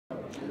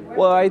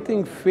Well, I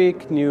think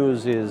fake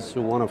news is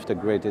one of the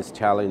greatest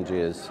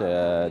challenges.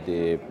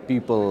 The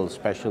people,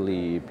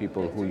 especially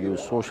people who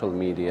use social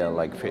media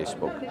like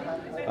Facebook,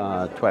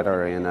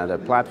 Twitter, and other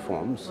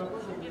platforms,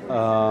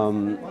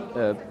 um,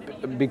 uh,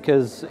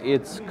 because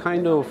it's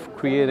kind of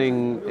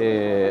creating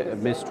a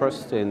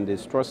mistrust and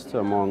distrust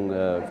among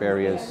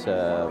various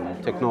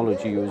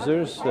technology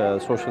users,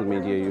 social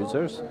media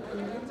users.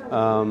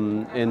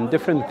 In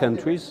different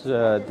countries,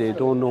 they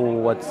don't know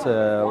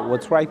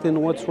what's right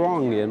and what's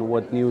wrong, and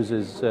what news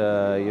is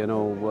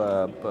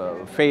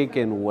fake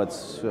and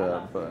what's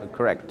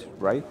correct,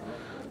 right?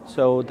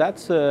 So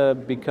that's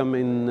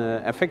becoming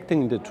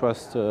affecting the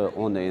trust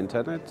on the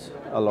internet.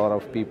 A lot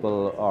of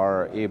people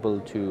are able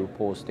to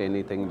post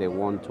anything they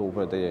want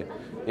over the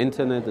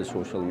internet, the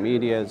social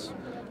medias,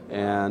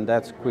 and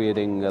that's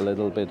creating a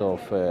little bit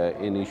of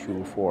an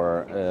issue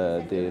for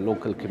the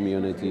local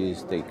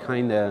communities. They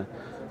kind of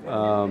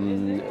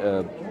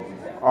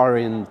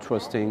aren't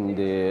trusting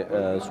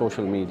the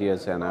social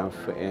medias enough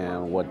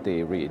and what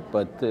they read.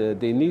 But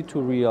they need to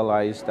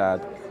realize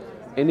that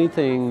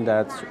anything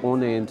that's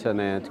on the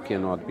internet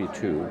cannot be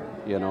true.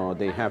 You know,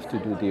 they have to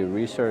do the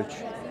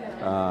research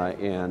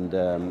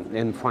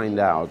and find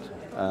out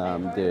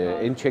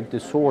and check the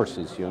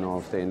sources, you know,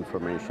 of the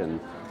information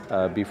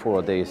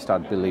before they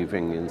start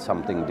believing in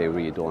something they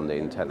read on the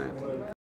internet.